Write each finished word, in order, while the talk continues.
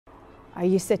Are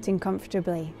you sitting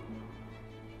comfortably?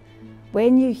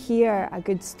 When you hear a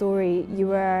good story,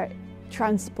 you are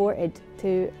transported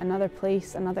to another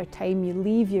place, another time. You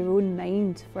leave your own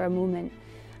mind for a moment.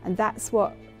 And that's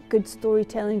what good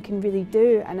storytelling can really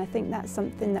do. And I think that's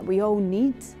something that we all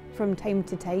need from time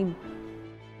to time.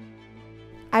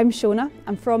 I'm Shona.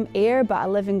 I'm from Ayr, but I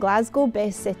live in Glasgow,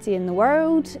 best city in the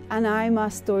world, and I'm a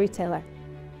storyteller.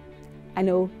 I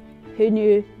know, who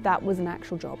knew that was an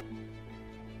actual job?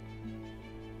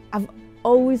 I've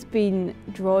always been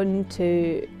drawn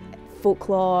to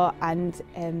folklore and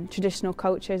traditional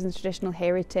cultures and traditional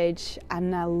heritage,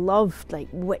 and I loved like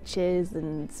witches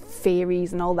and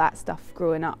fairies and all that stuff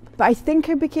growing up. But I think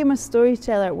I became a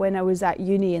storyteller when I was at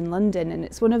uni in London, and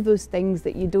it's one of those things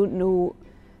that you don't know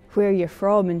where you're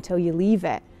from until you leave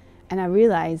it. And I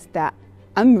realised that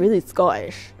I'm really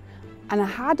Scottish, and I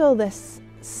had all this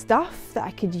stuff that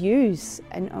I could use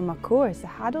on my course. I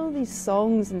had all these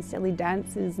songs and silly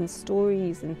dances and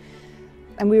stories, and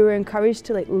we were encouraged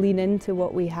to like lean into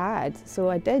what we had. So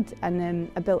I did,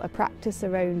 and I built a practice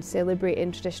around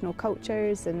celebrating traditional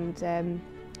cultures and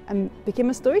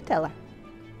became a storyteller.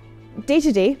 Day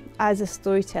to day, as a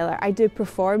storyteller, I do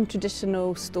perform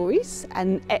traditional stories,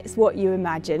 and it's what you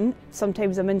imagine.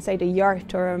 Sometimes I'm inside a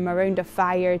yurt or I'm around a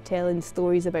fire telling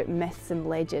stories about myths and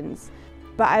legends.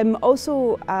 But I'm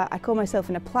also, I call myself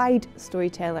an applied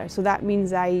storyteller, so that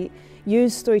means I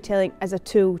use storytelling as a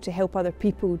tool to help other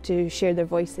people to share their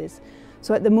voices.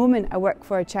 So at the moment I work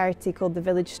for a charity called the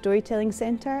Village Storytelling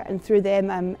Centre, and through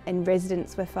them I'm in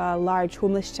residence with a large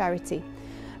homeless charity.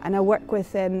 And I work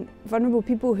with vulnerable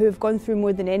people who have gone through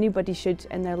more than anybody should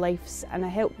in their lives, and I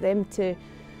help them to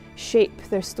shape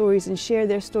their stories and share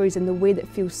their stories in the way that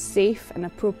feels safe and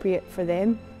appropriate for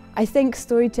them. I think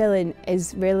storytelling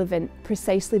is relevant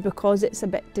precisely because it's a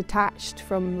bit detached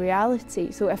from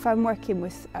reality. So if I'm working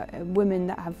with women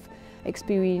that have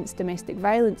experienced domestic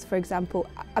violence, for example,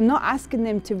 I'm not asking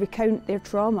them to recount their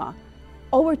trauma.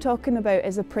 All we're talking about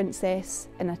is a princess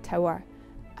in a tower,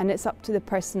 and it's up to the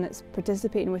person that's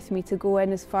participating with me to go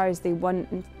in as far as they want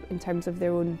in terms of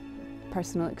their own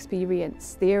personal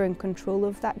experience. They're in control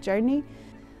of that journey.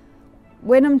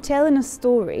 When I'm telling a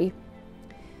story,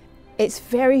 it's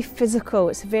very physical,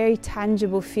 it's a very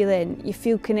tangible feeling. You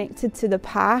feel connected to the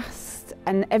past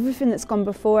and everything that's gone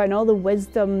before and all the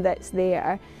wisdom that's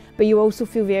there, but you also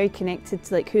feel very connected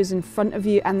to like who's in front of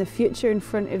you and the future in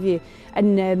front of you,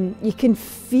 and you can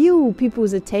feel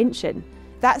people's attention.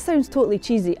 That sounds totally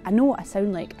cheesy. I know what I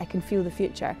sound like, I can feel the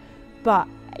future, but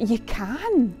you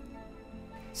can.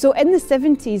 So in the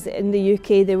 70s in the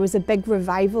UK there was a big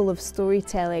revival of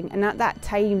storytelling, and at that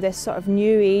time this sort of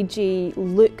new agey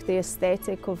look, the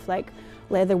aesthetic of like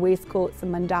leather waistcoats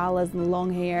and mandalas and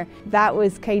long hair, that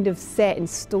was kind of set in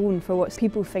stone for what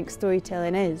people think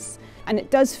storytelling is. And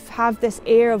it does have this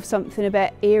air of something a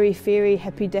bit airy-fairy,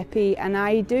 hippy-dippy, and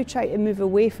I do try to move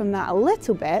away from that a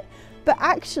little bit, but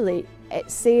actually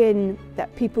it's saying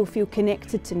that people feel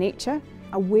connected to nature,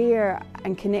 aware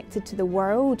and connected to the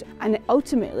world, and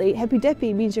ultimately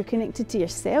hippy-dippy means you're connected to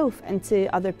yourself and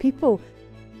to other people.